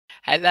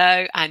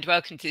Hello and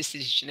welcome to this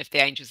edition of the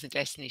Angels and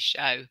Destiny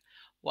Show.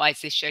 Why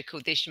is this show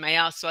called this, you may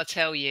ask? So I'll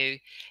tell you.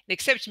 The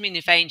accepted meaning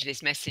of angel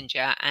is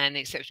messenger, and the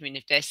accepted meaning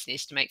of destiny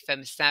is to make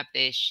firm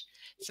establish.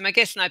 So my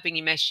guest and I bring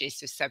you messages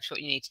to establish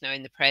what you need to know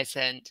in the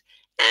present.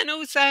 And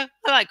also, I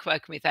like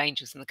working with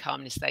angels and the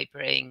calmness they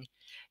bring.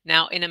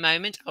 Now, in a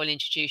moment, I'll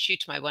introduce you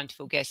to my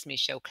wonderful guest,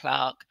 Michelle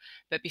Clarke.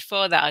 But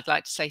before that, I'd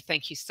like to say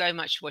thank you so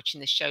much for watching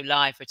this show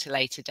live or at a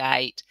later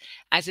date,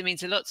 as it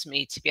means a lot to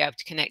me to be able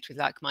to connect with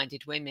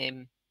like-minded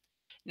women.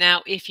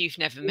 Now, if you've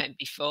never met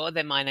before,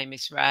 then my name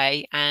is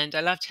Ray, and I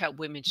love to help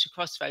women to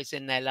crossroads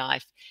in their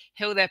life,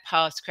 heal their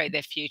past, create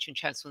their future, and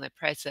transform their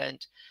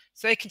present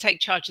so they can take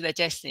charge of their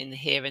destiny in the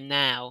here and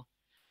now.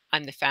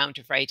 I'm the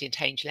founder of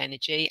Radiant Angel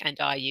Energy, and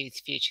I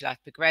use future life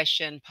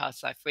progression,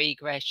 past life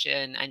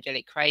regression,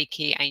 angelic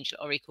Reiki, angel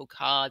oracle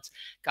cards,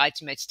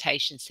 guided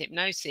meditations,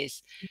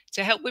 hypnosis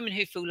to help women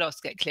who feel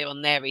lost get clear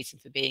on their reason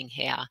for being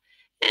here.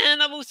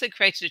 And I've also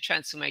created a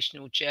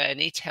transformational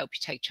journey to help you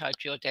take charge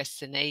of your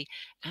destiny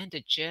and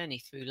a journey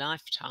through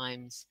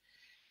lifetimes.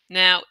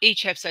 Now,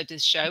 each episode of the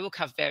show will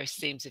cover various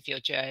themes of your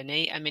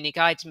journey, a mini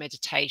guided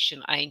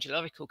meditation, angel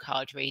oracle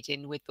card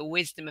reading with the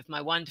wisdom of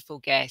my wonderful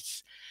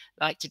guests,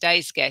 like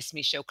today's guest,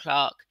 Michelle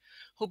Clarke,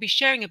 who'll be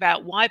sharing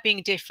about why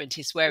being different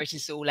is where it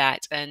is all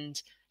at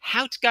and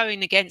how to go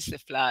in against the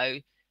flow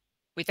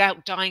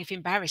without dying of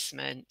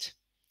embarrassment.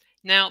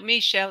 Now,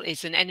 Michelle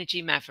is an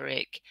energy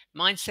maverick,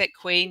 mindset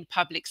queen,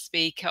 public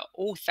speaker,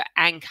 author,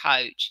 and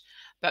coach,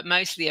 but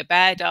mostly a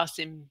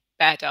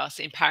badass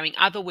empowering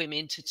other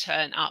women to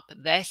turn up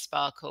their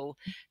sparkle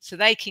so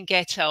they can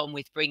get on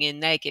with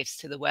bringing their gifts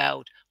to the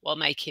world while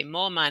making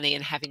more money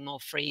and having more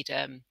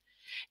freedom.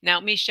 Now,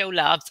 Michelle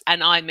loves,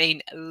 and I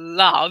mean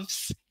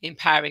loves,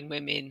 empowering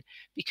women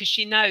because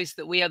she knows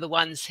that we are the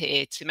ones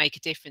here to make a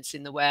difference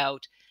in the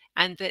world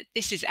and that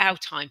this is our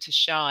time to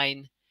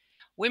shine.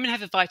 Women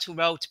have a vital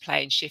role to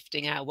play in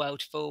shifting our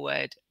world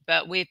forward,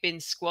 but we've been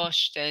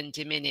squashed and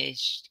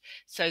diminished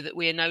so that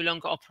we are no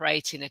longer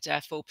operating at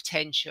our full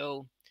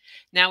potential.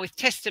 Now, with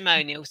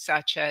testimonials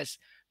such as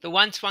the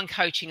one-to-one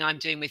coaching I'm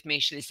doing with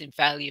Michelle is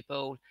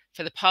invaluable.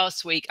 For the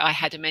past week, I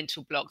had a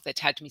mental block that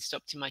had me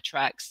stopped in my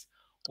tracks.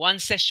 One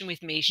session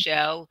with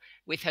Michelle,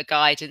 with her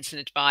guidance and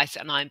advice,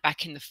 and I'm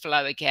back in the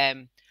flow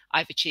again.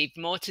 I've achieved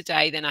more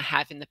today than I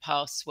have in the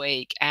past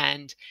week.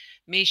 And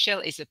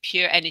Michelle is a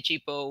pure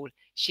energy ball.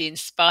 She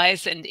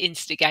inspires and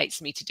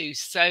instigates me to do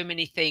so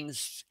many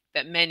things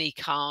that many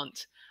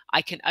can't.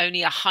 I can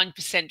only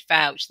 100%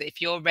 vouch that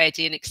if you're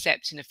ready and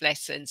accepting of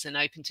lessons and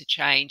open to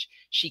change,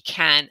 she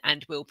can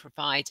and will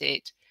provide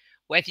it.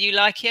 Whether you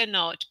like it or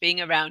not,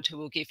 being around her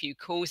will give you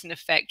cause and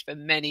effect for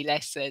many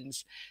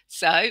lessons.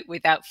 So,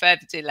 without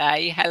further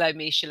delay, hello,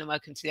 Michelle, and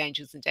welcome to the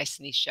Angels and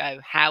Destiny show.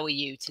 How are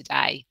you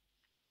today?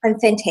 I'm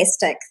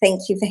fantastic.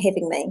 Thank you for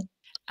having me.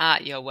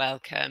 You're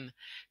welcome.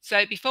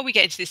 So, before we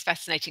get into this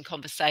fascinating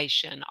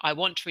conversation, I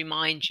want to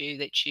remind you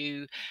that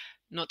you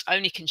not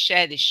only can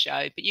share this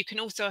show, but you can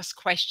also ask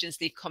questions,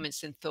 leave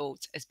comments and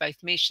thoughts, as both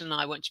Michelle and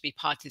I want to be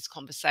part of this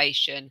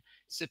conversation.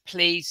 So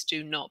please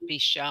do not be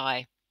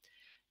shy.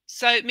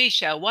 So,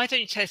 Michelle, why don't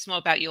you tell us more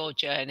about your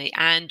journey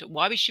and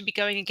why we should be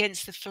going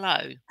against the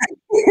flow?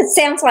 It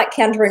sounds like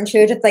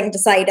counterintuitive thing to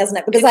say, doesn't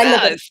it? Because It I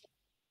live it does.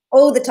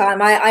 all the time.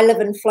 I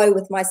live in flow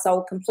with my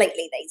soul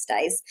completely these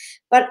days,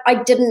 but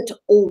I didn't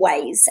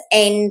always.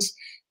 And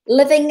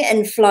living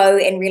in flow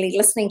and really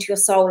listening to your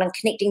soul and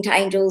connecting to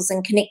angels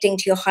and connecting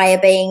to your higher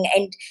being,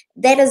 and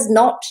that is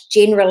not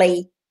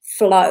generally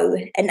flow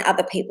in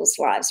other people's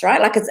lives,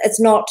 right? Like it's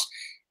not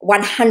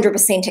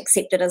 100%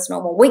 accepted as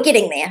normal. We're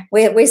getting there.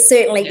 We're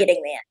certainly Yep.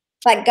 getting there.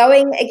 But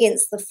going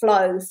against the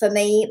flow for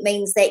me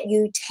means that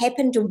you tap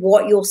into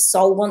what your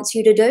soul wants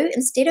you to do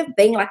instead of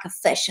being like a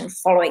fish and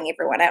following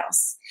everyone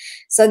else.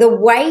 So the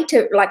way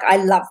to, like, I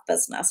love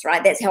business,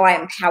 right? That's how I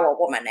empower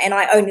women. And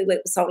I only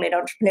work with soul-led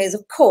entrepreneurs,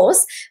 of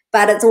course,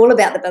 but it's all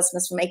about the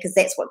business for me because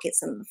that's what gets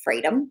them the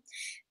freedom.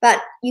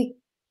 But you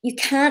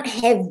can't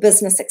have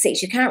business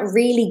success. You can't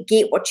really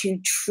get what you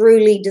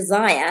truly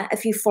desire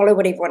if you follow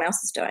what everyone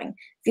else is doing.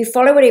 If you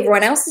follow what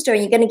everyone else is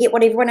doing, you're going to get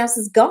what everyone else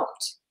has got.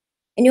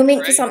 And you're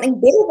meant for Great. something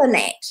better than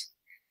that.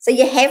 So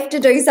you have to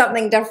do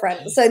something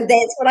different. So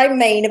that's what I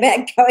mean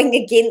about going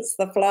against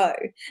the flow.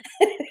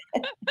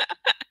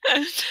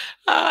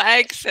 Oh,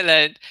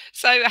 excellent.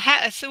 So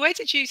where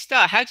did you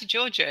start? How did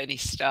your journey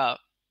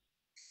start?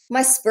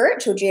 My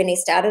spiritual journey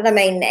started, I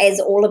mean, as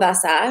all of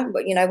us are,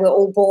 you know, we're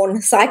all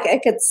born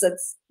psychic. It's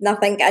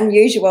nothing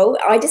unusual.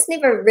 I just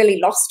never really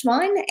lost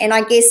mine. And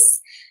I guess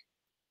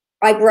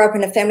I grew up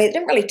in a family that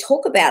didn't really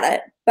talk about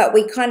it, but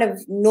we kind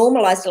of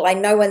normalized it. Like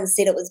no one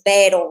said it was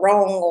bad or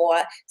wrong,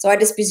 or so I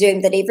just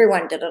presumed that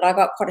everyone did it. I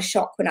got quite a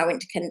shock when I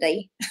went to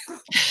kindy.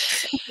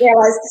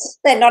 Realized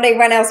that not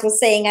everyone else was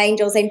seeing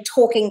angels and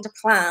talking to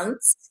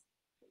plants.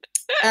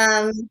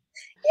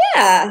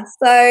 Yeah,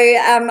 so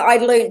I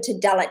learned to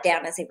dull it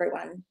down as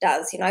everyone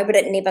does, you know, but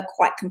it never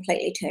quite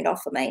completely turned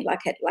off for me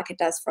like it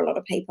does for a lot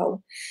of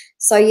people.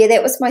 So yeah,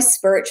 that was my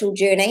spiritual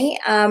journey.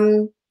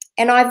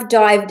 And I've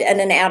dived in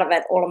and out of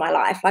it all of my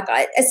life. Like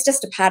it's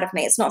just a part of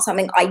me. It's not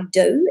something I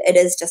do. It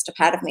is just a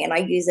part of me, and I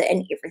use it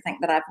in everything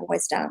that I've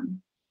always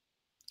done.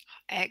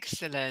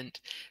 Excellent.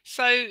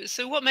 So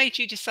what made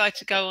you decide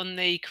to go on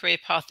the career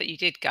path that you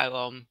did go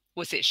on?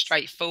 Was it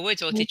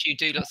straightforward, or did you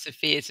do lots of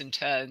veers and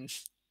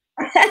turns?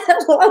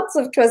 Lots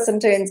of twists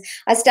and turns.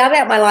 I started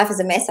out my life as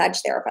a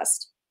massage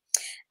therapist.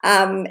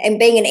 And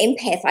being an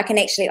empath, I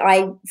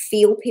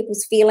feel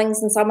people's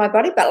feelings inside my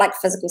body, but like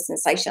physical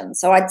sensations.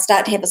 So I'd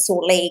start to have a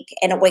sore leg,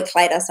 and a week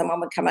later, someone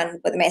would come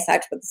in with a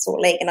massage with a sore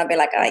leg, and I'd be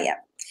like, oh yeah,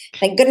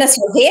 thank goodness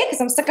you're here, because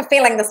I'm sick of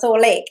feeling the sore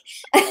leg.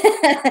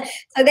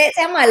 So that's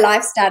how my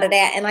life started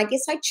out. And I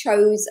guess I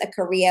chose a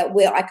career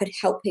where I could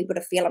help people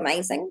to feel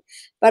amazing,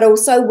 but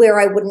also where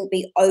I wouldn't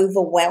be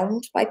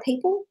overwhelmed by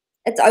people.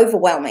 It's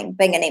overwhelming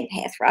being an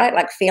empath, right?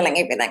 Like feeling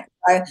everything.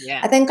 So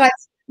Yeah. I think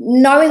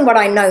knowing what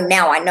I know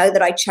now, I know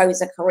that I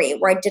chose a career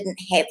where I didn't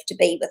have to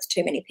be with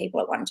too many people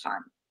at one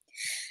time.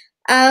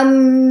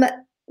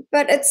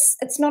 But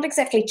it's not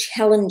exactly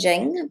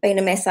challenging being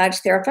a massage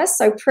therapist.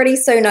 So pretty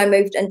soon I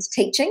moved into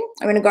teaching.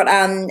 I mean, I got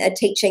a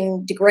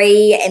teaching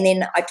degree, and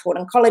then I taught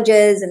in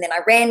colleges, and then I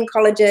ran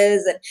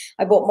colleges, and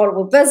I bought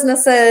multiple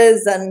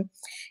businesses. And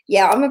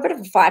yeah, I'm a bit of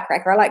a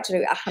firecracker. I like to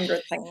do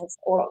 100 things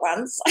all at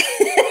once.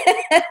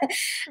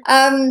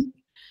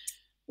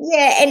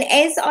 Yeah, and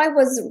as I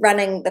was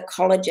running the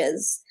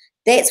colleges,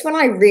 that's when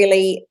I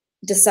really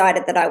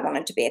decided that I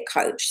wanted to be a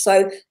coach.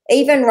 So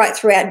even right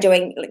throughout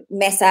doing like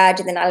massage,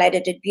 and then I later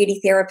did beauty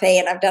therapy,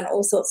 and I've done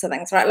all sorts of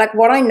things, right? Like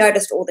what I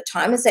noticed all the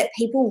time is that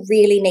people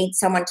really need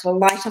someone to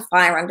light a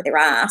fire under their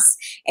ass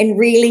and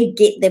really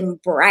get them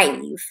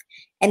brave.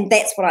 And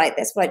that's what I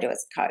do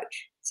as a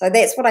coach. So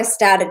that's what I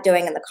started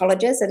doing in the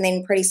colleges, and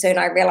then pretty soon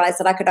I realized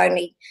that I could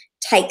only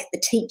take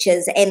the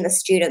teachers and the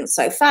students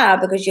so far,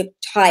 because you're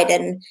tied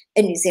in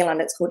New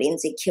Zealand. It's called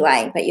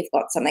NZQA, but you've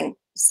got something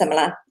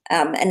similar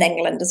in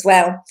England as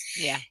well.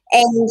 Yeah.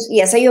 And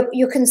yeah, so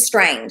you're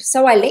constrained.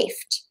 So I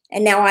left,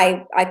 and now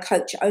I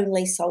coach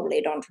only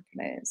soul-led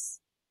entrepreneurs.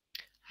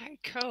 Oh,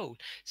 cool.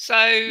 So,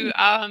 who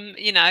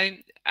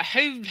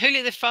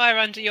lit the fire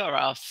under your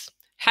ass?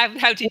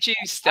 How did you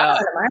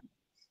start?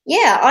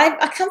 Yeah,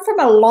 I come from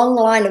a long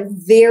line of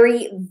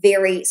very,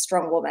 very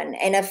strong women.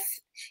 And if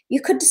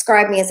you could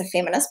describe me as a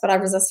feminist, but I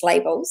resist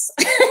labels,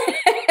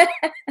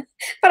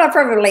 but I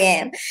probably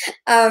am.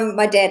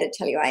 My dad would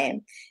tell you I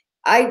am.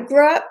 I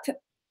grew up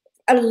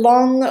a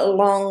long,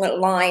 long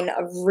line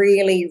of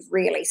really,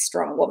 really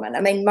strong women.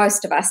 I mean,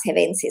 most of us have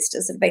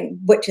ancestors that have been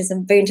witches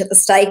and burnt at the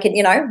stake, and,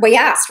 we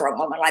are strong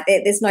women. Like,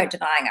 there's no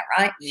denying it,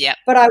 right? Yeah.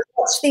 But I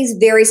watched these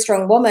very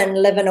strong women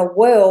live in a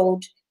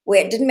world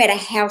where it didn't matter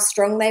how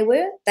strong they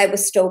were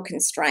still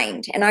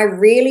constrained. And I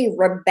really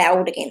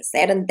rebelled against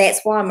that. And that's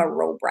why I'm a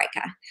rule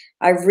breaker.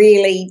 I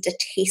really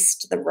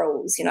detest the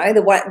rules,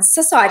 the what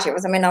society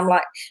was. I mean, I'm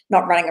like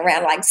not running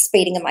around like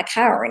speeding in my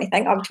car or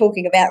anything. I'm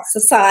talking about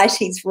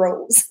society's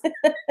rules.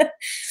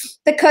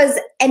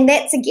 And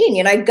that's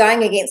again,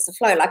 going against the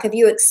flow. Like if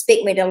you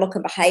expect me to look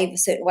and behave a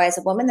certain way as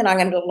a woman, then I'm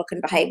going to look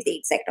and behave the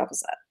exact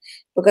opposite,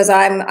 because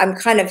I'm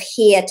kind of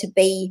here to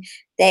be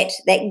that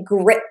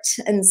grit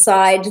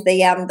inside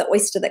the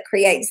oyster that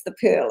creates the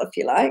pearl, if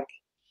you like.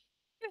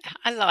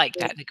 I like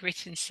that, the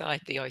grit inside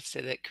the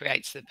oyster that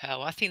creates the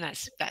pearl. I think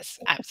that's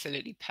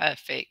absolutely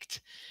perfect.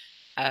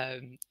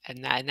 And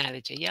that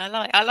analogy.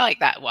 Yeah, I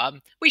like that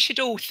one. We should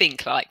all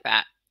think like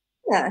that.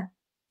 Yeah,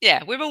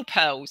 Yeah, we're all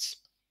pearls.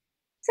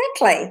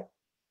 exactly.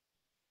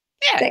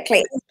 Yeah.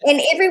 Exactly. And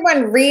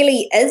everyone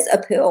really is a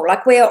pearl.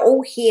 Like we are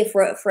all here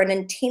for an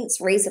intense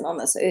reason on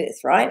this earth,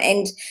 right?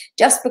 And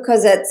just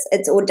because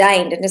it's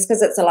ordained, and just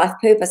because it's a life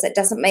purpose, it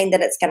doesn't mean that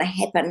it's going to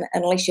happen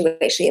unless you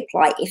actually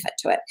apply effort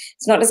to it.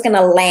 It's not just going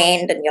to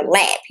land in your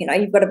lap.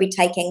 You've got to be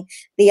taking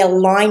the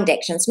aligned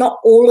actions, not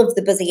all of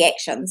the busy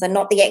actions, and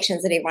not the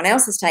actions that everyone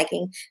else is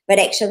taking, but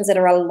actions that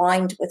are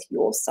aligned with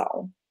your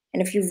soul.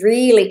 And if you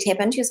really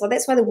tap into your soul,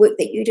 that's why the work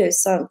that you do is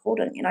so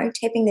important,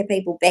 tapping the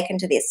people back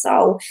into their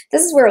soul.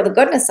 This is where all the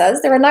goodness is.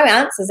 There are no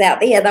answers out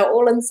there. They're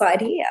all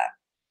inside here.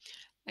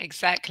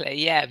 Exactly.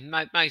 Yeah,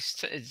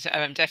 most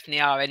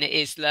definitely are, and it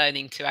is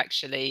learning to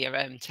actually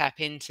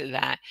tap into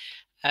that,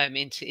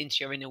 into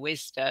your inner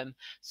wisdom.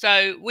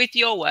 So, with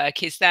your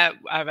work, is that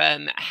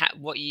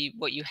what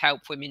you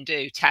help women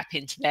do? Tap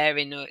into their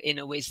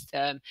inner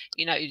wisdom.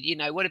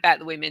 What about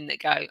the women that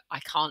go, I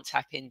can't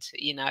tap into,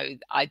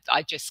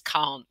 I just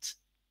can't.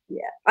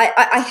 Yeah,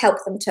 I help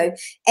them too,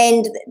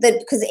 and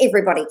because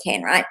everybody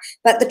can, right?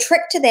 But the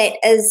trick to that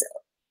is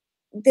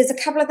there's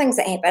a couple of things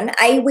that happen.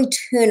 We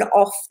turn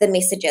off the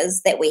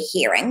messages that we're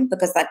hearing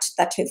because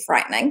they're too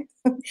frightening.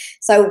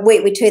 So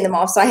we turn them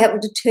off. So I help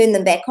them to turn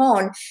them back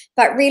on.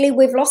 But really,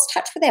 we've lost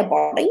touch with our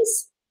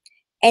bodies.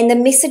 And the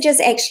messages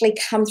actually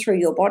come through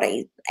your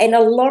body. And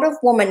a lot of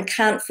women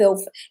can't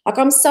feel, like,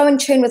 I'm so in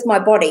tune with my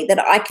body that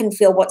I can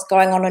feel what's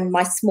going on in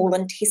my small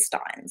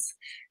intestines,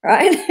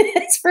 right?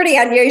 It's pretty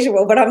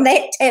unusual, but I'm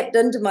that tapped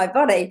into my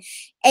body.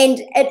 And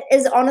it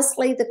is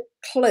honestly the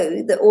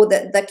clue or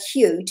the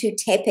cue to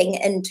tapping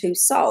into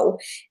soul.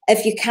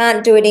 If you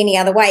can't do it any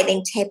other way,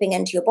 then tapping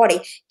into your body,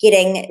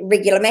 getting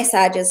regular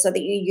massages so that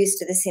you're used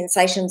to the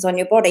sensations on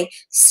your body,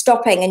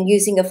 stopping and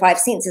using your five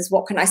senses.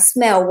 What can I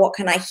smell? What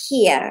can I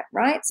hear?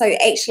 Right? So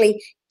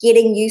actually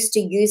getting used to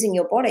using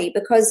your body,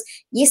 because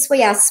yes,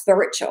 we are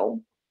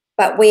spiritual,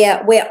 but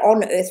we're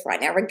on earth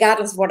right now,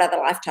 regardless of what other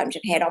lifetimes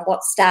you've had, on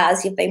what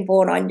stars you've been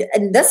born on.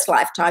 In this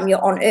lifetime,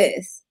 you're on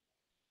earth,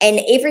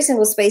 and every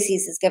single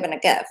species is given a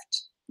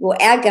gift. Well,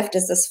 our gift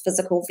is this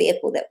physical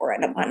vehicle that we're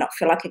in. It might not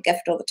feel like a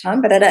gift all the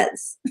time, but it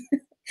is.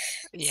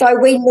 Yeah. So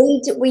we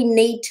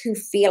need to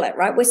feel it,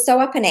 right? We're so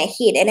up in our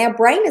head, and our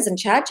brain is in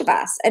charge of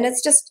us, and it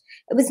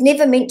was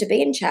never meant to be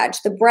in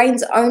charge. The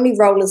brain's only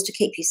role is to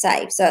keep you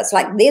safe. So it's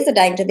like, there's a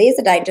danger, there's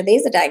a danger,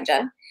 there's a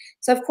danger.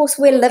 So of course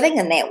we're living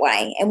in that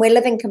way, and we're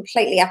living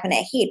completely up in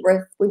our head.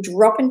 We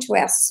drop into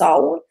our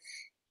soul,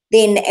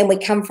 then, and we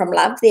come from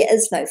love. There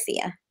is no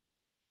fear.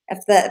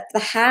 If the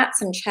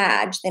heart's in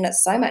charge, then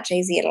it's so much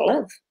easier to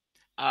live.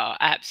 Oh,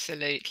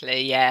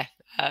 absolutely, yeah.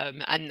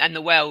 And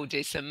the world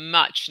is a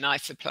much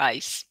nicer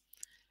place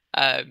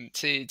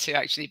to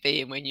actually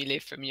be in when you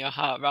live from your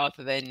heart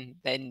rather than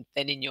in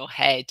your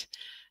head,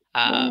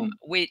 Yeah.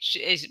 which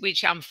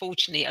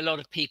unfortunately a lot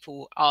of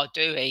people are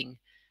doing.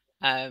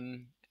 They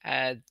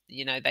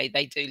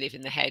do live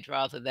in the head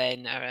rather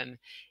than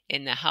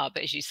in the heart.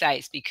 But as you say,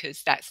 it's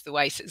because that's the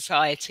way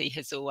society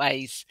has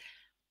always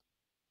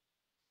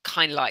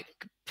kind of like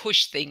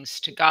pushed things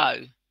to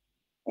go.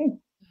 Mm.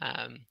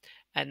 Um,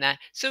 and that,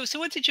 so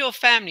what did your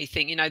family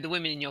think? The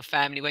women in your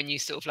family, when you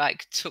sort of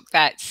like took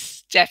that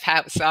step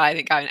outside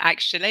and going,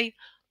 actually,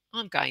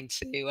 I'm going to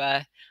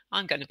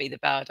be the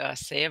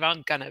badass here.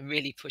 I'm going to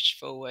really push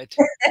forward.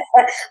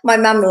 My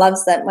mum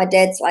loves that. My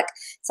dad's like,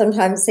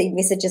 sometimes he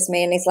messages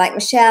me and he's like,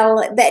 Michelle,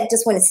 that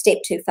just went a step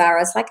too far.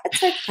 I was like,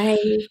 it's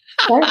okay.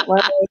 Don't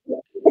worry.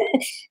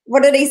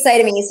 What did he say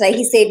to me yesterday?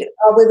 He said,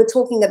 oh, we were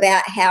talking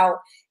about how,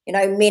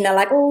 men are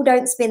like, oh,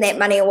 don't spend that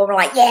money. Or we're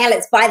like, yeah,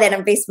 let's buy that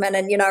investment,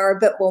 and, are a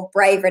bit more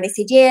braver. And he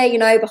said,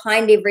 yeah,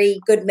 behind every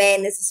good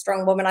man, there's a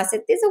strong woman. I said,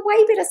 there's a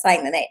way better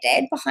saying than that,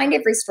 Dad. Behind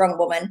every strong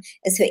woman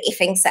is her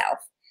effing self.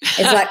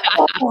 It's like,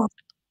 oh,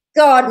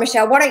 God,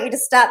 Michelle, why don't you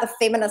just start the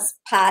feminist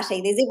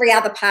party? There's every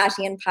other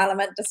party in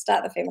Parliament to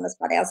start the feminist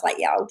party. I was like,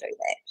 yeah, I'll do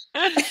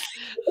that.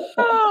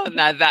 Oh,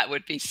 no, that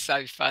would be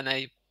so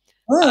funny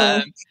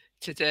Mm.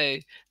 to do.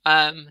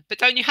 But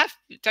don't you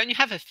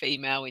have a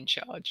female in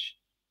charge?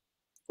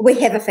 We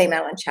have a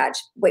female in charge.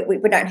 We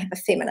don't have a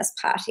feminist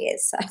party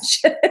as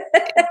such.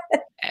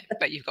 Yeah,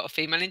 but you've got a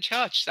female in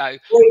charge. So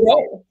We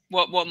what do.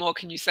 what more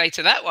can you say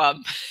to that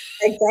one?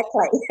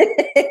 Exactly.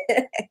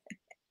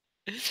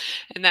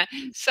 And that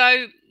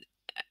so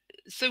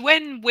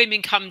when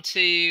women come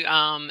to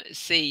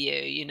see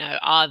you, you know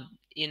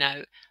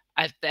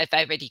have they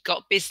already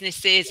got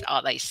businesses?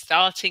 Are they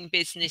starting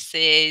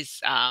businesses?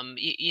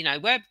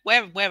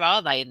 Where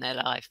are they in their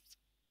life?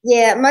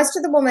 Yeah, most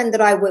of the women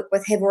that I work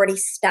with have already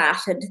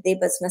started their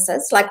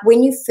businesses. Like,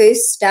 when you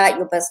first start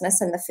your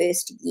business in the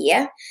first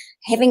year,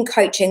 having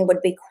coaching would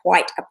be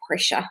quite a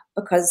pressure,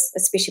 because,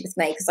 especially with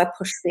me, because I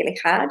push really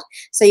hard.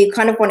 So you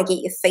kind of want to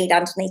get your feet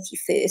underneath you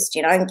first,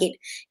 and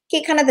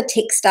get kind of the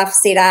tech stuff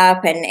set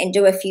up, and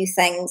do a few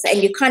things,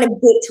 and you kind of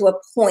get to a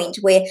point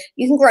where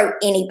you can grow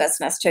any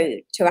business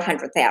to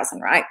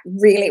 100,000, right?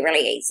 Really,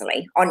 really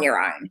easily on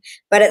your own.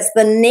 But it's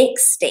the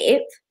next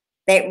step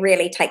that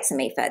really takes some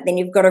effort. Then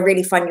you've got to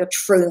really find your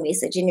true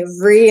message, and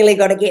you've really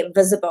got to get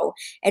visible.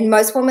 And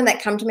most women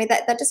that come to me,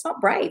 they're just not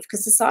brave,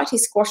 because society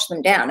squashed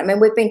them down. I mean,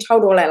 we've been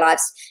told all our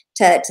lives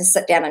to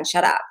sit down and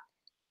shut up.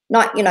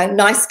 Not,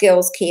 nice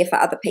girls care for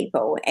other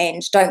people,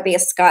 and don't be a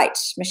skite,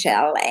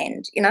 Michelle.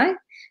 And,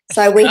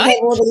 so we have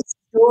all Right? these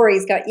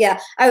stories go, yeah,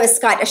 oh, a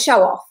skite, a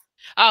show off.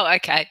 Oh,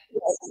 okay.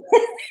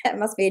 That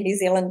must be a New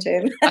Zealand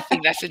term. I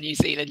think that's a New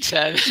Zealand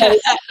term.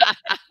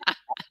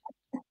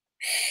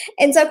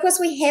 And so, of course,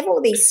 we have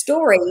all these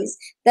stories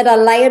that are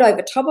layered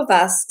over top of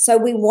us. So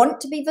we want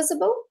to be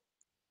visible.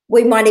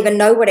 We might even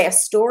know what our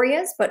story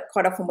is, but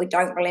quite often we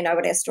don't really know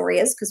what our story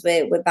is, because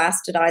we're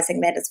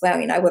bastardizing that as well.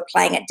 We're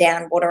playing it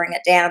down, watering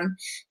it down.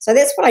 So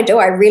that's what I do.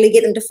 I really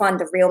get them to find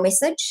the real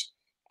message,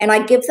 and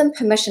I give them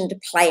permission to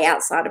play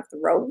outside of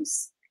the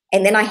rules.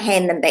 And then I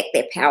hand them back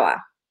their power,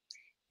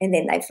 and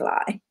then they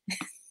fly.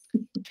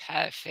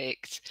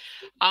 Perfect.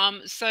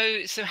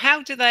 So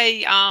how do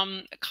they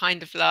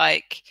kind of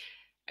like,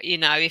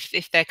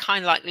 if they're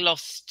kind of like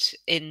lost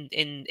in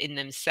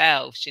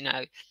themselves,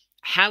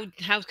 how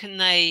can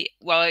they,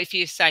 well, if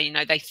you say,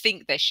 they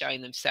think they're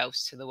showing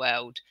themselves to the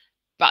world,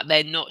 but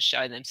they're not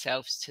showing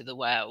themselves to the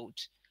world.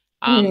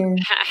 Mm.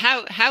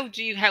 How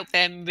do you help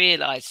them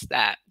realize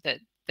that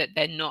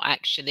they're not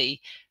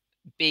actually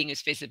being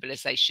as visible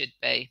as they should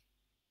be?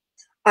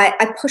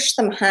 I push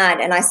them hard,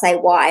 and I say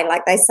why.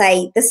 Like, they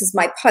say, this is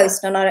my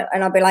post, and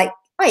I'll be like,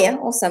 oh yeah,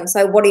 awesome.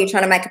 So what are you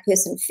trying to make a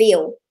person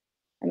feel?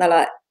 And they're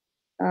like,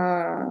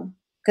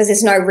 because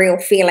there's no real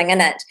feeling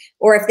in it.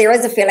 Or if there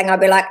is a feeling, I'll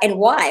be like, and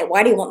why?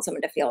 Why do you want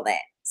someone to feel that?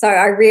 So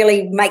I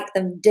really make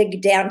them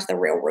dig down to the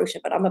real root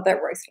of it. I'm a bit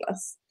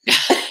ruthless.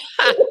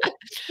 I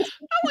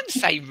wouldn't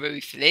say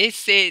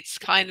ruthless. It's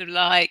kind of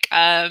like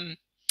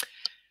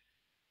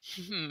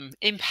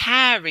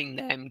empowering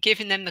them,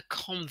 giving them the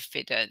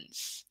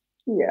confidence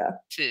Yeah.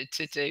 to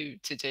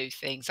do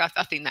things. I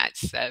think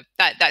that's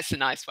a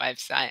nice way of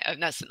saying.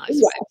 That's a nice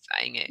way Yeah. of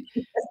saying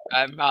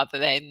it, rather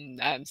than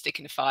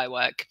sticking a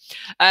firework.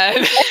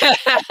 Um,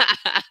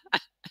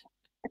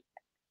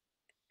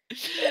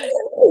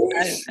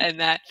 and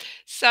that.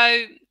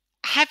 So,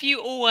 have you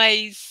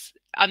always?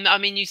 I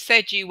mean, you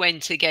said you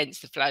went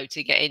against the flow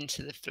to get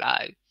into the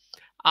flow.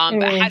 But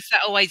Mm. has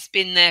that always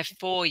been there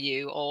for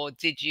you, or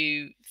did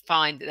you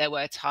find that there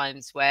were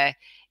times where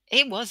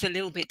it was a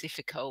little bit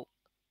difficult?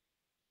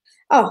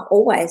 Oh,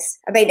 always.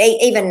 I mean,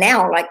 even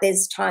now, like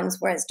there's times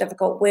where it's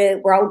difficult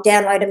where I'll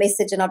download a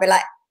message and I'll be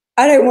like,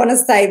 I don't want to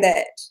say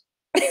that.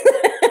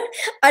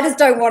 I just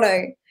don't want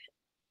to.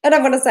 I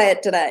don't want to say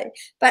it today,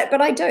 but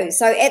I do.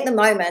 So at the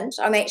moment,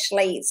 I'm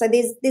actually so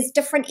there's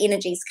different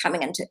energies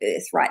coming into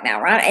Earth right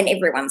now, right? And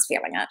everyone's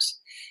feeling it.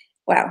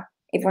 Well,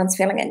 everyone's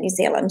feeling it in New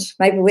Zealand.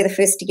 Maybe we're the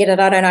first to get it.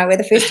 I don't know. We're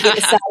the first to get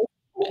the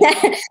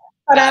sun.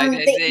 But No,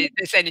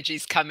 there's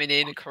energies coming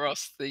in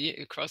across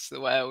the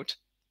world.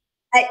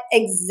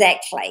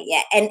 exactly,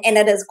 yeah, and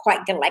it is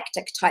quite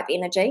galactic type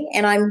energy,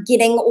 and I'm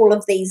getting all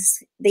of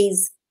these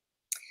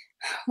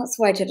what's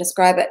the way to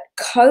describe it,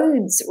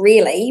 codes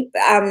really,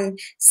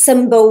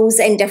 symbols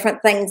and different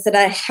things that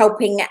are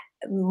helping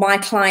my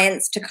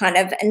clients to kind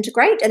of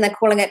integrate, and they're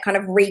calling it kind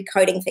of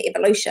recoding for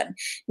evolution.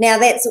 Now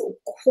that's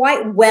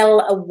quite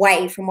well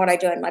away from what I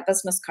do in my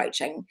business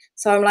coaching,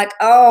 so I'm like,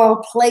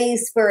 oh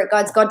please spirit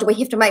guides, God, do we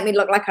have to make me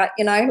look like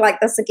like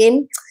this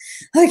again?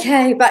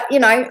 Okay, but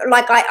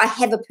like I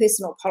have a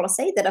personal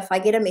policy that if I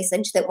get a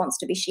message that wants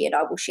to be shared,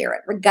 I will share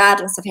it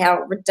regardless of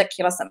how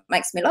ridiculous it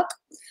makes me look.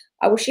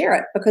 I will share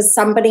it because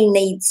somebody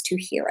needs to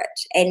hear it,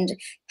 and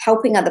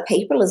helping other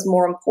people is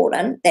more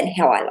important than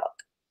how I look.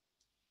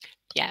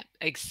 Yeah,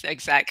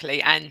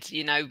 exactly. And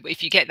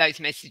if you get those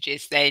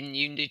messages, then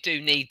you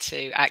do need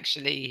to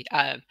actually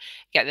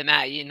get them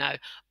out.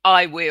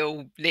 I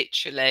will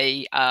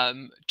literally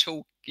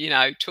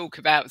talk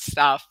about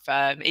stuff,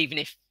 even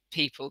if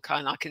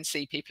I can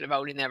see people are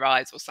rolling their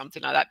eyes or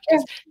something like that, Yeah.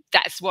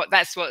 because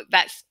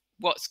that's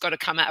what's got to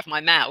come out of my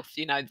mouth.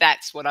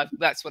 That's what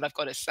I've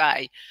got to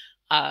say.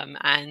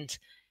 And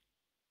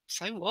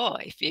so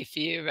what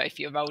if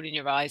you're rolling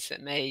your eyes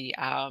at me?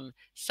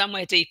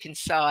 Somewhere deep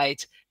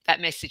inside, that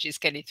message is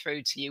getting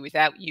through to you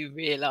without you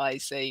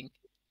realizing.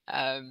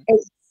 Um,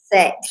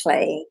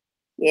 Exactly.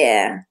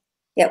 Yeah.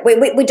 Yeah.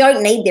 We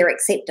don't need their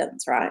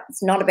acceptance, right?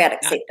 It's not about no,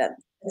 acceptance.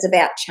 It's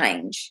about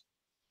change.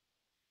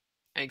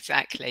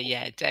 exactly.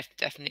 Yeah,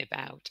 definitely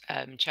about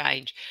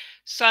change.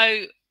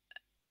 So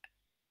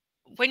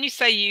when you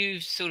say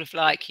you've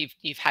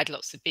had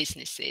lots of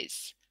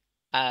businesses,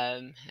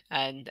 and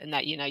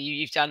that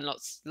you've done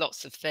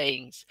lots of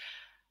things.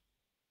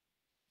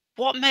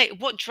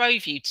 What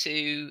drove you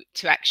to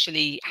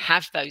actually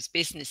have those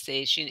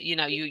businesses?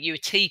 You were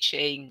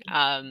teaching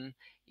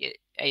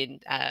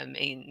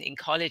in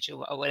college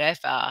or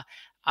whatever,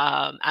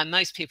 and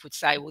most people would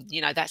say, well,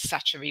 that's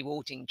such a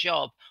rewarding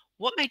job.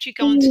 What made you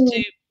go on to Mm.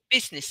 do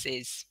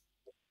businesses?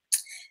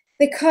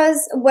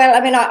 Because, well, I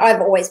mean,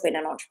 I've always been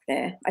an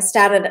entrepreneur. I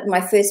started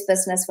my first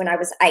business when I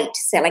was 8,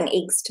 selling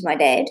eggs to my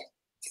dad.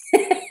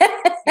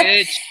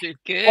 Good,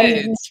 good.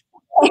 and,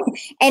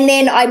 and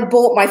then I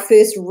bought my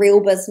first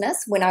real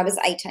business when I was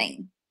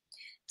 18.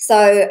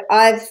 So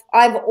I've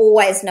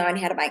always known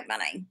how to make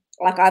money.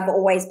 Like I've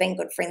always been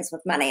good friends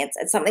with money.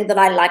 It's something that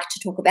I like to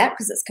talk about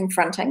because it's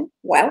confronting.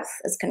 Wealth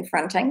is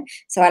confronting.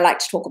 So I like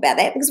to talk about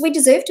that because we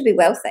deserve to be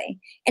wealthy.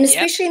 And Yep.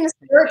 especially in the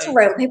spiritual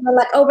realm, people are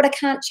like, oh, but I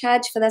can't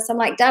charge for this. I'm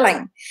like,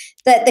 darling,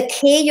 the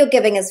care you're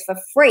giving is for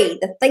free.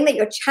 The thing that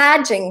you're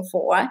charging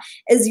for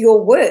is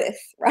your worth,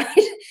 right?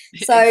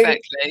 So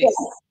Exactly.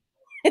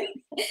 yeah.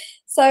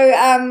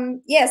 So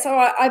yeah, so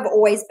I've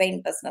always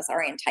been business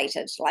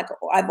orientated. Like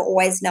I've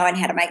always known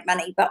how to make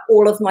money, but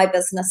all of my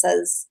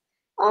businesses,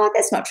 oh,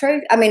 that's not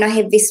true. I mean, I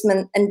have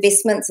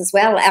investments as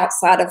well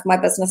outside of my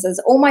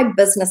businesses. All my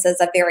businesses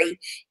are very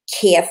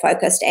care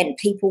focused and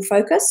people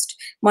focused.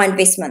 My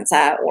investments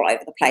are all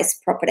over the place,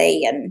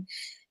 property and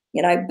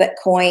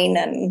Bitcoin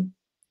and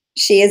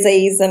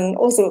sharesies and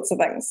all sorts of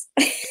things.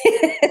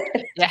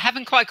 Yeah, I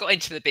haven't quite got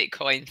into the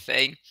Bitcoin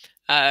thing.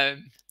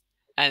 Um,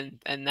 and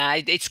now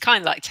it's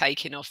kind of like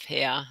taking off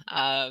here.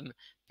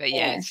 But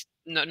yeah, Yeah. it's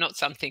not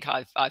something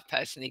I've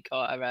personally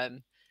got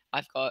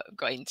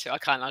into. I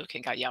kind of look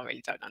and go, yeah, I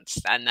really don't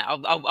understand that.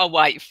 I'll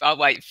wait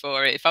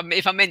for it.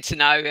 If I'm meant to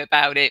know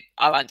about it,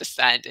 I'll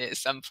understand it at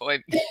some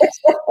point.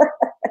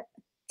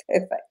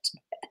 Perfect.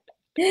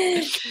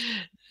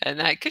 And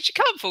because you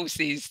can't force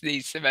these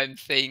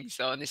things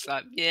on. It's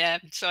like, yeah,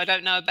 so I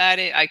don't know about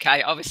it.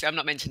 Okay, obviously I'm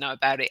not meant to know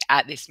about it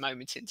at this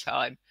moment in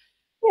time.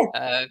 Yeah.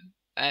 Uh,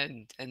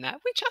 and that,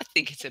 which I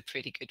think is a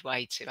pretty good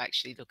way to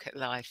actually look at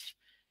life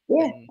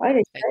Yeah, and I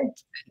do and,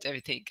 too. and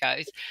everything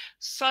goes.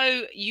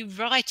 So you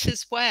write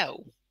as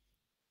well.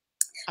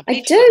 I I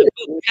believe you've got do.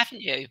 a book,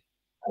 haven't you?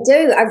 I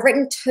do. I've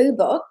written 2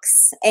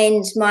 books,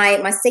 and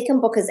my second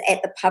book is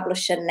at the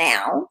publisher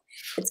now.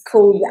 It's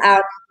called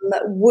Ooh,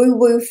 Woo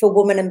Woo for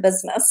Women in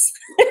Business,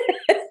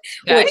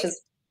 okay. which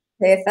is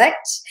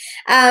perfect.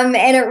 And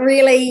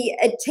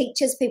it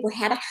teaches people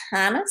how to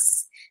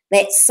harness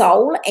that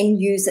soul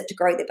and use it to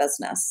grow their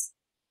business.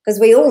 Because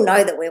we all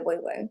know that we're woo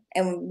woo,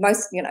 and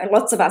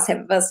lots of us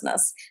have a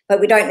business, but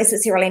we don't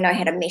necessarily know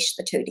how to mesh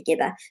the two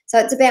together. So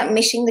it's about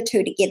meshing the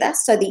two together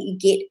so that you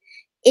get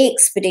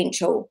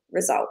exponential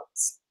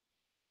results.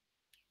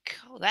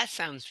 Cool. That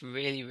sounds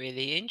really,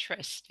 really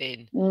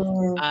interesting.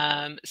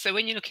 Mm. So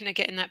when you're looking at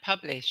getting that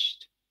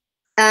published?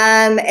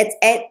 It's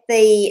at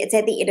the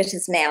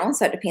editors now,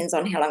 so it depends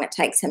on how long it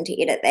takes him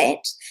to edit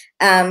that.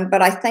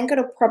 But I think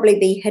it'll probably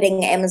be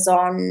hitting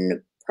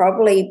Amazon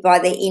probably by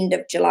the end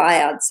of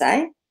July, I'd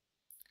say.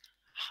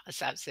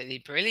 That's absolutely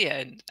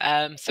brilliant.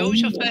 So what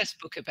was your Mm. first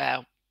book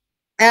about?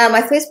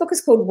 My first book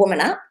is called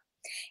Woman Up,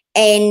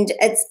 and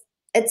it's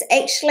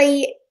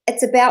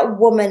about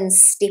women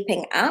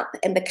stepping up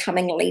and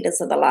becoming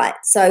leaders of the light.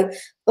 So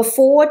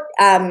before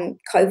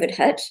COVID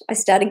hit, I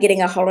started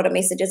getting a whole lot of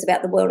messages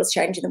about the world is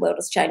changing,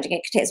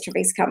 and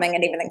catastrophes coming,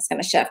 and everything's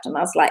going to shift. And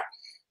I was like,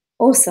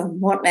 awesome,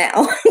 what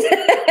now?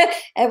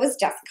 It was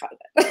just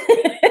COVID.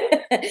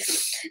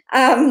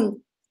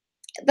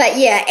 But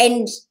yeah,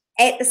 and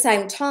at the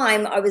same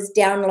time, I was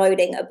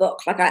downloading a book.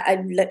 Like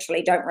I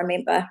literally don't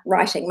remember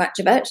writing much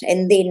of it.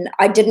 And then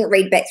I didn't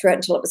read back through it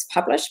until it was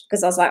published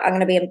because I was like, I'm going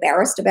to be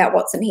embarrassed about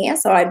what's in here.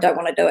 So I don't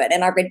want to do it.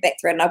 And I read back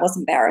through it and I was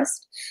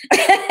embarrassed.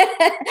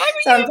 Why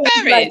were So I'm you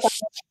talking like,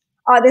 embarrassed?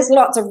 oh, there's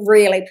lots of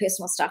really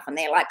personal stuff in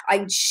there. Like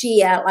I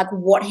share like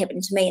what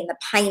happened to me and the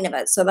pain of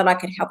it so that I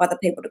could help other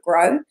people to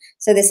grow.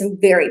 So there's some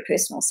very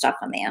personal stuff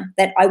in there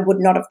that I would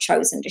not have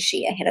chosen to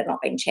share had it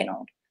not been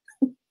channeled.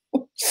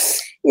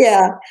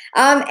 Yeah.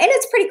 And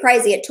it's pretty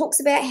crazy. It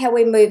talks about how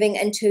we're moving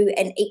into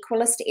an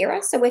equalist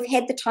era. So we've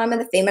had the time of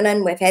the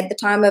feminine, we've had the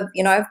time of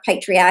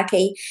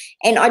patriarchy.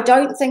 And I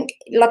don't think,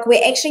 like,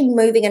 we're actually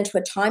moving into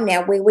a time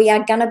now where we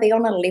are going to be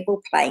on a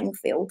level playing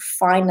field,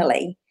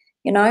 finally.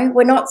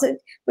 We're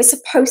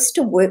supposed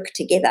to work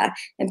together.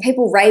 And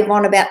people rave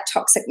on about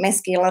toxic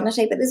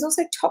masculinity, but there's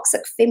also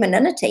toxic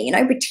femininity,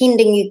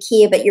 pretending you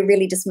care, but you're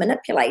really just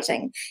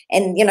manipulating.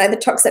 And, the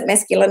toxic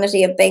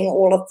masculinity of being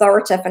all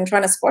authoritative and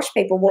trying to squash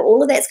people, well,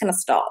 all of that's going to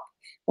stop.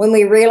 When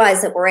we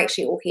realize that we're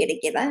actually all here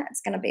together,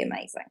 it's going to be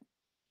amazing.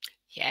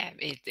 Yeah,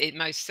 it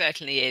most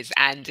certainly is.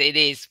 And it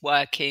is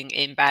working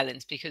in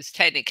balance because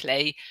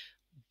technically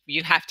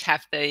you have to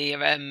have the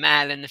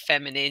male and the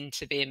feminine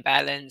to be in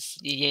balance,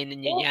 your yin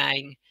and your Yeah,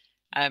 yang,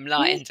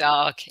 light yeah, and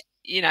dark.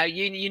 You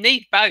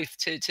need both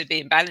to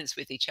be in balance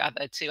with each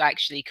other to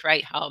actually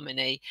create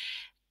harmony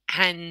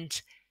and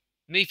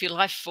move your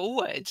life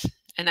forward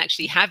and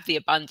actually have the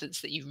abundance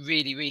that you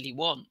really, really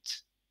want.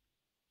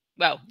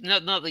 Well,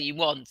 not that you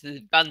want, the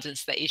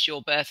abundance that is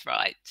your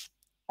birthright.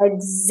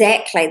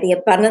 exactly. The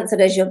abundance that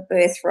is your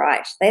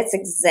birthright. That's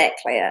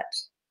exactly it.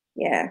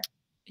 Yeah.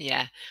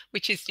 Yeah,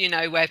 which is,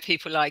 where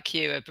people like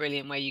you are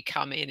brilliant, where you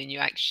come in and you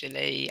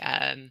actually,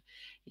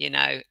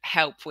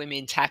 help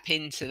women tap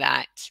into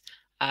that,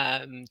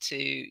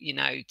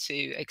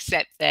 to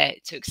accept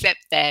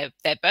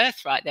their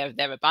birthright,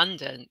 their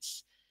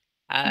abundance,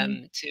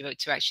 Mm,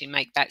 to actually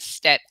make that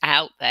step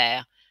out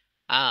there,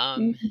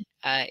 mm,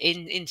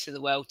 into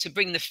the world, to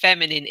bring the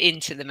feminine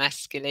into the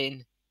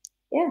masculine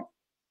yeah.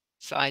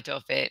 side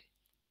of it.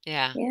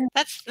 Yeah, Yeah.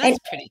 that's And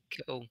pretty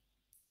cool.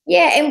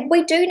 yeah, and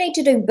we do need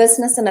to do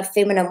business in a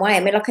feminine way.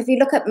 I mean, like if you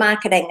look at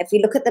marketing, if you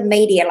look at the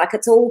media, like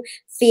it's all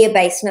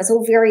fear-based and it's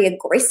all very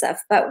aggressive,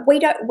 but we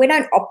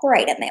don't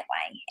operate in that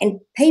way. And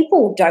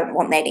people don't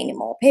want that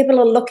anymore. People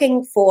are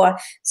looking for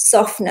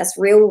softness,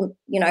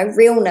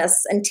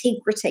 realness,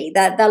 integrity.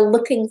 They're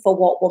looking for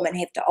what women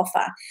have to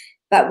offer.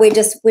 But we're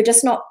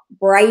just not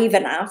brave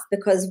enough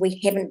because we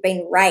haven't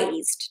been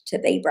raised to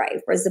be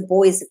brave, whereas the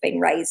boys have been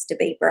raised to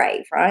be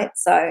brave, right?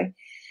 So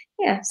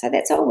yeah, so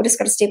that's all. We just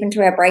got to step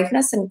into our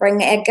braveness and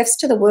bring our gifts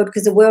to the world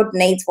because the world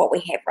needs what we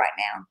have right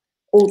now.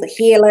 All the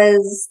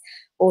healers,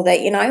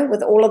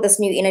 with all of this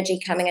new energy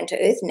coming into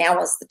Earth,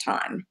 now is the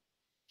time.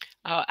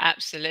 Oh,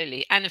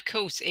 absolutely. And of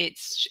course,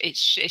 it's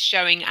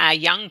showing our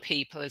young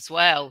people as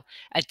well,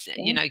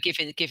 Yeah,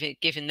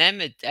 giving them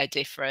a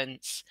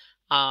difference,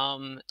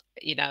 um,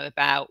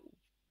 about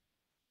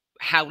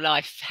how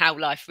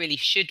life really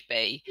should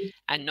be,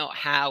 and not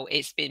how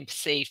it's been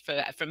perceived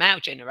from our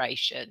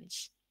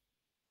generations.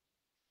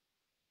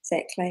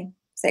 exactly.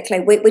 Exactly.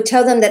 We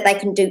tell them that they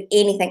can do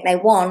anything they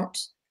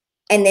want,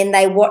 and then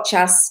they watch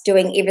us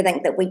doing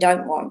everything that we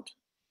don't want.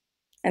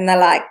 And they're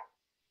like,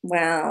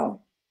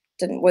 well,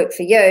 didn't work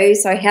for you,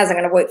 so how's it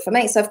going to work for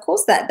me? So of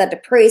course that they're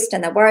depressed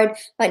and they're worried.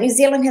 Like New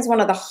Zealand has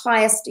one of the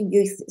highest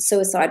youth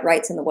suicide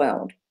rates in the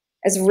world.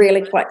 It's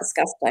really quite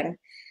disgusting.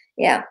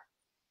 Yeah.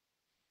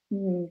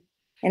 Mm.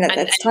 And And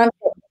it's time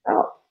to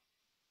stop.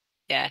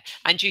 Yeah.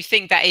 And do you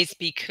think that is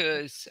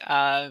because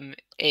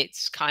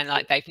it's kind of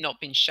like they've not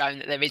been shown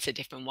that there is a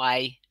different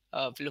way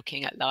of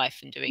looking at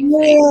life and doing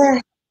things?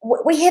 Yeah,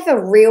 we have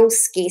a real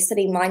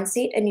scarcity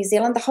mindset in New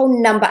Zealand. The whole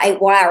number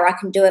 8 wire, I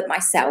can do it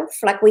myself.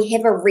 Like, we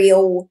have a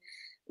real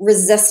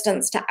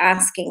resistance to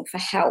asking for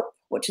help,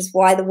 which is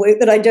why the work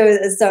that I do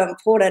is so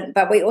important.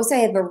 But we also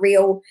have a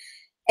real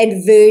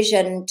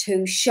aversion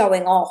to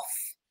showing off.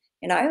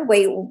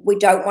 We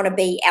don't want to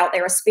be out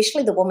there,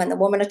 especially the women. The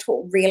women are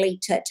taught really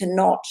to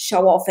not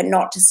show off and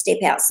not to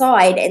step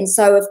outside. And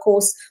so, of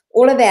course,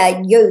 all of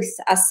our youth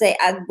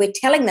we're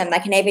telling them they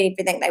can have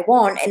everything they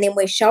want, and then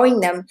we're showing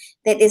them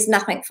that there's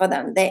nothing for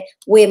them. That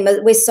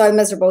we're so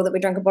miserable that we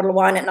drink a bottle of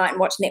wine at night and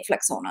watch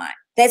Netflix all night.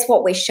 That's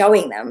what we're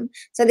showing them.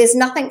 So there's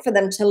nothing for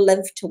them to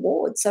live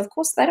towards. So of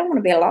course they don't want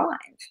to be alive.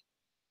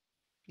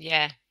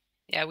 Yeah.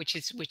 Yeah, which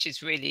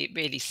is really,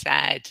 really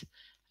sad.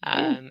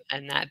 Yeah,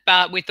 And that,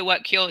 but with the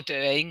work you're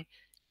doing,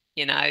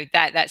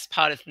 that's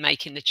part of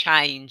making the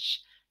change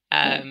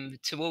yeah,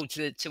 towards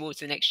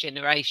the next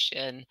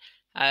generation,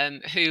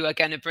 who are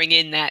going to bring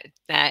in that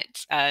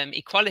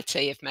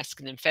equality of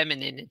masculine and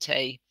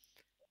femininity,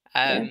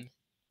 yeah. um,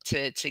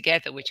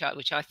 together, which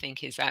I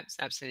think is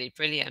absolutely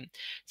brilliant.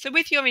 So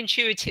with your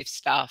intuitive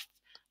stuff,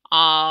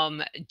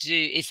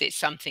 is it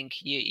something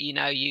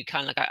you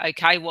kind of go,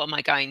 okay, what am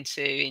I going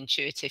to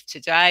intuitive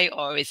today,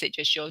 or is it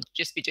just you'll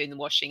just be doing the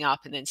washing up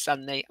and then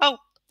suddenly, oh,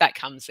 that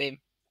comes in?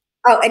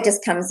 Oh, it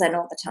just comes in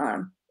all the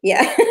time.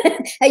 Yeah.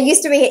 It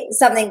used to be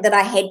something that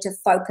I had to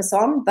focus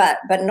on, but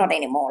not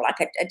anymore. Like,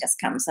 it just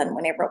comes in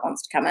whenever it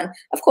wants to come in.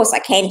 Of course I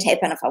can tap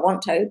in if I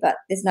want to, but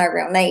there's no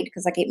real need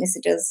because I get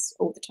messages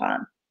all the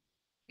time.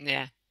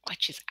 Yeah,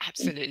 which is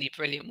absolutely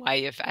brilliant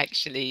way of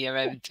actually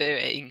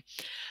doing.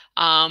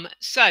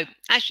 So,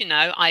 as you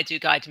know, I do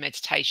guided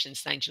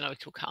meditations and angel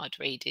oracle card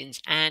readings,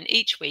 and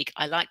each week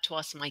I like to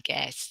ask my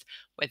guests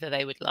whether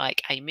they would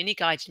like a mini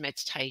guided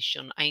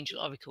meditation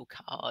angel oracle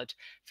card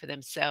for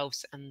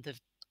themselves and the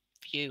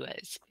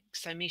viewers.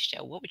 So,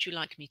 Michelle, what would you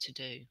like me to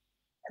do?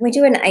 Can we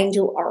do an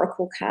angel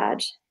oracle card?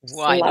 Just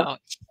Why love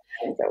not?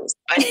 angels.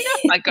 I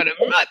know I got them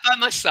right by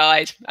my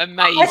side.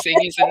 Amazing,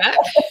 isn't it?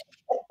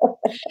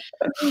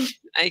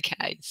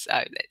 Okay, so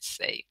let's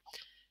see.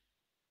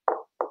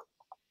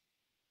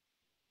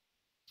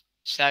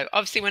 So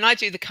obviously, when I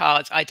do the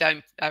cards, I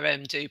don't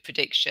do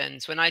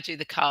predictions. When I do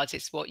the cards,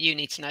 it's what you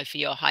need to know for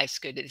your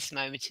highest good at this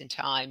moment in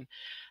time,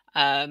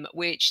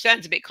 which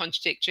sounds a bit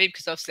contradictory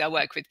because obviously I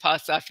work with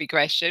past life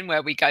regression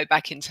where we go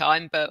back in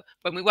time. But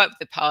when we work with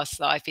the past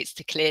life, it's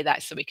to clear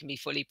that so we can be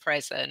fully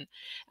present.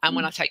 And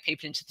when I take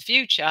people into the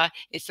future,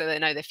 it's so they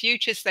know the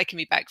future so they can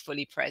be back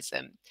fully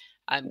present.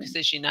 Because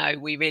as you know,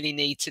 we really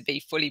need to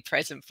be fully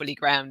present, fully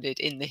grounded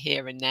in the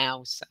here and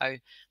now. So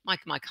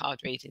my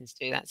card readings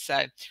do that.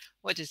 So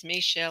what does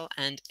Michelle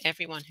and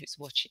everyone who's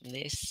watching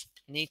this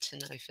need to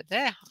know for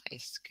their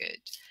highest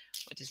good?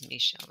 What does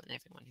Michelle and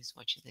everyone who's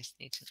watching this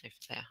need to know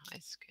for their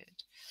highest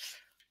good?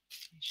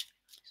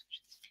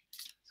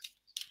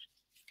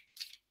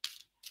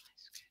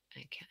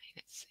 Okay,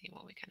 let's see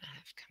what we're going to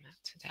have come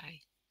out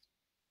today.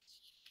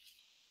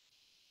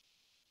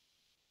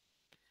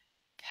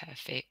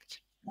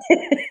 Perfect.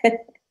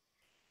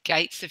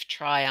 Gates of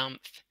triumph.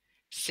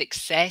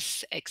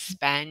 Success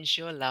expands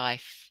your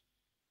life.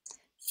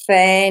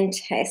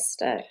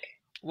 Fantastic.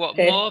 What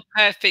Perfect. more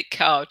perfect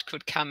card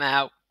could come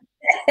out?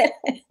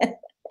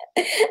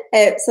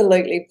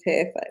 Absolutely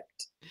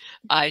perfect.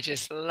 I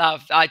just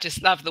love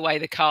the way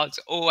the cards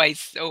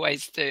always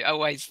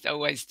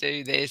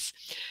do this.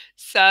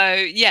 So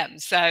yeah,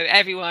 so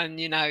everyone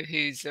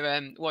who's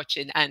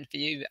watching, and for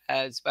you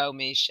as well,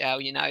 Michelle,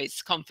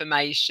 it's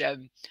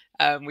confirmation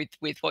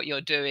with what you're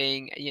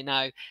doing.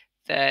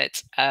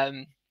 That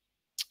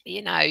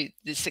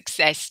the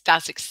success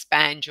does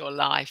expand your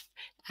life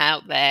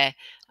out there.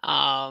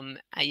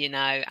 And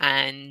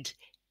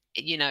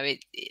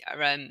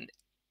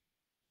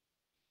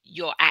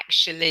you're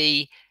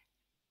actually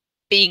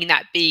being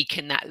that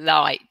beacon, that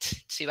light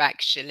to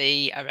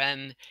actually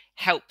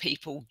help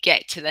people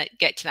get to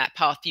that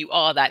path. You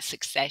are that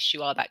success.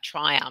 You are that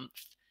triumph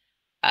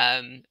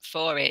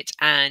for it.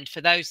 And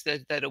for those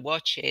that are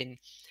watching,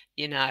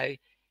 you know,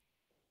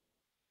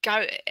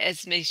 go,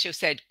 as Michelle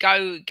said,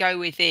 go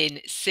within,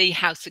 see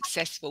how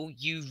successful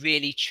you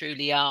really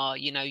truly are.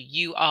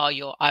 You are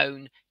your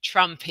own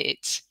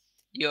trumpet,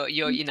 your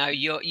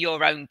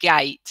own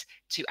gate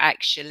to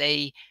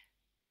actually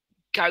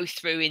go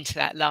through into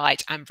that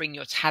light and bring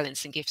your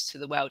talents and gifts to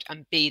the world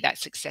and be that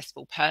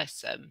successful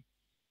person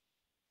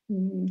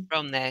Mm,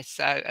 from there.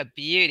 So a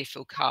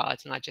beautiful card,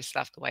 and I just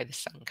love the way the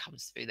sun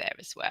comes through there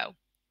as well.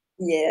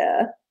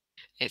 yeah.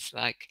 It's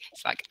like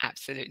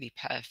absolutely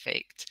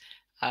perfect.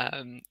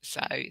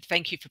 So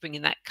thank you for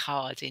bringing that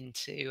card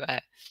into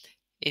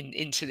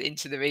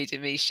the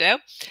reading, Michelle.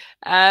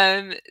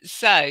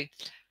 So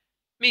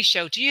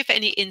Michelle, do you have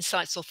any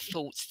insights or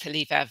thoughts to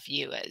leave our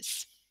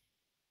viewers?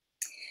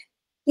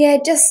 Yeah,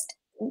 just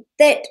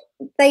that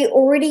they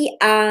already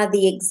are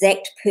the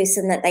exact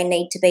person that they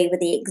need to be with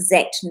the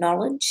exact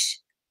knowledge.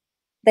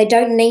 They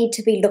don't need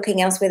to be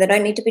looking elsewhere. They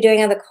don't need to be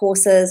doing other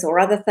courses or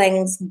other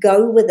things.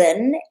 Go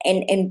within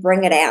and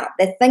bring it out.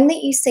 The thing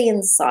that you see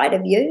inside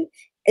of you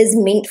is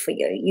meant for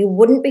you. You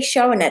wouldn't be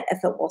showing it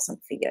if it wasn't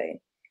for you.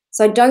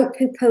 So don't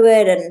poo-poo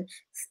it and,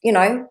 you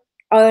know,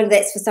 oh,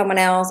 that's for someone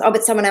else. Oh,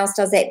 but someone else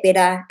does that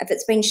better. If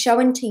it's been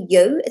shown to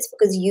you, it's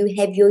because you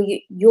have your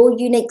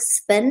unique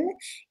spin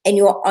and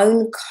your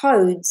own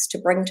codes to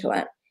bring to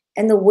it.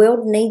 And the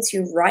world needs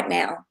you right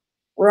now.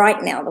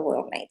 Right now, the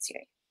world needs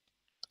you.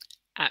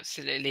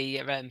 Absolutely,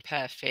 you're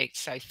perfect.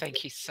 So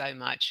thank you so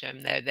much.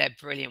 They're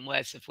brilliant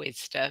words of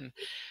wisdom.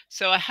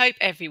 So I hope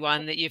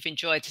everyone that you've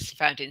enjoyed this and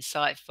found it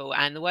insightful,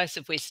 and the words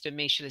of wisdom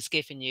Michelle has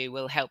given you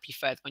will help you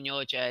further on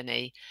your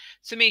journey.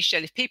 So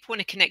Michelle, if people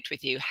want to connect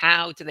with you,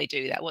 how do they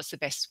do that? What's the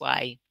best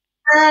way?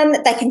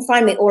 They can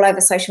find me all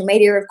over social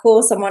media, of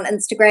course. I'm on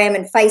Instagram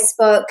and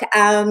Facebook.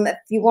 If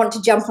you want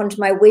to jump onto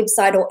my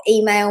website or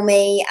email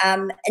me,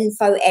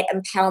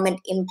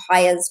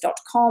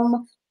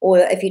 info@empowermentempires.com, or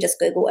if you just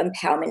Google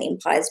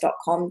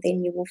empowermentempires.com,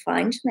 then you will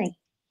find me.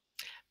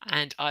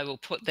 And I will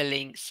put the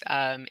links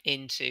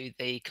into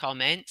the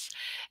comments.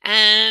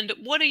 And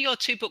what are your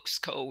two books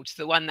called?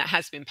 The one that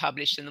has been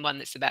published and the one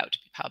that's about to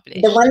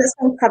be The one published? that's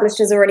been published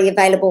is already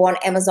available on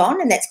Amazon,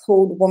 and that's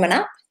called Woman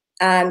Up.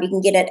 You can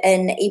get it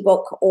in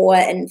ebook or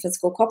in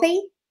physical copy.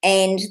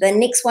 And the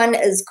next one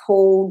is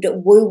called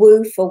Woo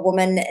Woo for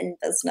Women in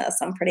Business.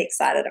 I'm pretty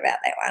excited about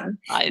that one.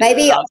 I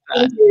Maybe love I'll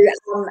that. send you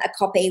a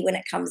copy when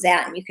it comes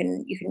out, and you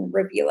can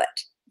review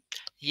it.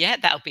 Yeah,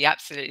 that'll be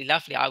absolutely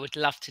lovely. I would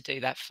love to do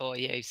that for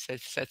you. So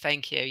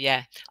thank you.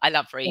 Yeah, I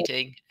love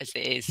reading as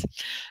it is.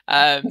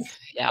 Yeah,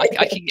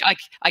 I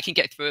can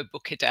get through a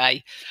book a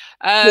day.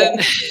 Um,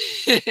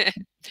 Yeah.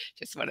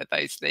 just one of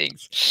those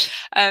things.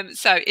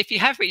 So if you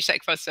have reached that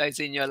crossroads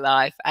in your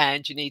life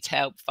and you need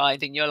help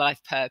finding your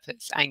life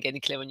purpose and getting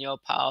clear on your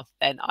path,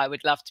 then I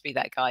would love to be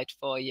that guide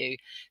for you.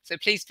 So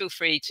please feel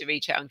free to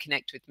reach out and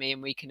connect with me,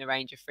 and we can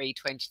arrange a free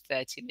 20 to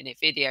 30-minute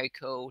video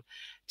call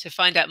to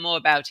find out more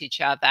about each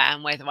other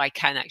and whether I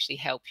can actually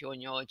help you on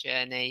your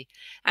journey.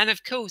 And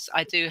of course,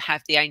 I do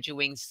have the Angel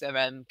Wings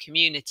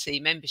community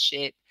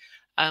membership,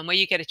 where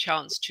you get a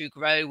chance to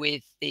grow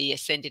with the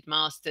Ascended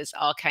Masters,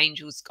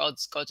 Archangels,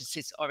 Gods,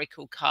 Goddesses,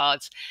 Oracle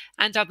cards,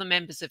 and other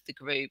members of the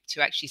group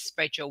to actually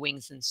spread your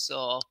wings and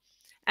soar.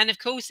 And of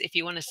course, if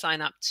you want to sign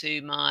up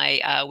to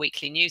my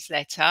weekly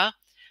newsletter,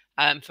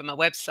 from my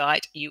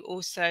website, you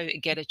also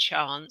get a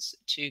chance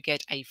to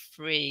get a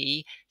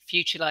free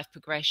future life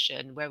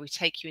progression where we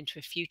take you into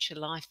a future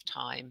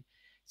lifetime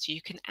so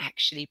you can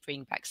actually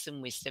bring back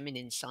some wisdom and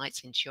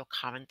insights into your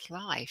current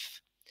life.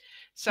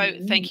 So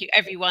Mm. thank you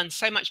everyone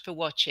so much for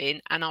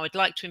watching, and I would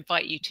like to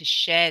invite you to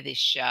share this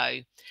show,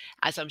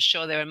 as I'm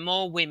sure there are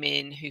more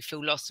women who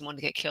feel lost and want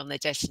to get clear on their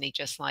destiny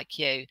just like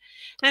you.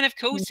 And of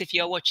course, if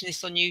you're watching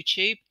this on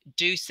YouTube,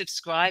 do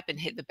subscribe and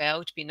hit the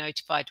bell to be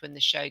notified when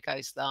the show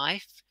goes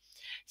live.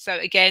 So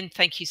again,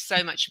 thank you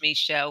so much,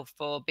 Michelle,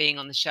 for being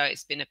on the show.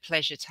 It's been a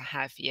pleasure to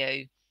have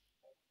you.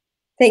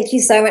 Thank you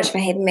so much for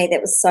having me.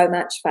 That was so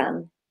much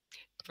fun.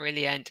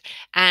 Brilliant.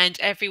 And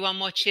everyone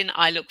watching,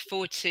 I look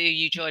forward to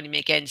you joining me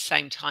again,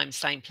 same time,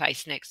 same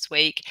place next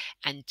week.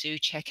 And do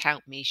check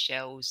out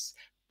Michelle's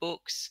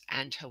books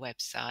and her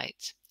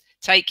website.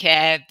 Take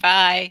care.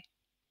 Bye.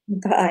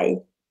 Bye.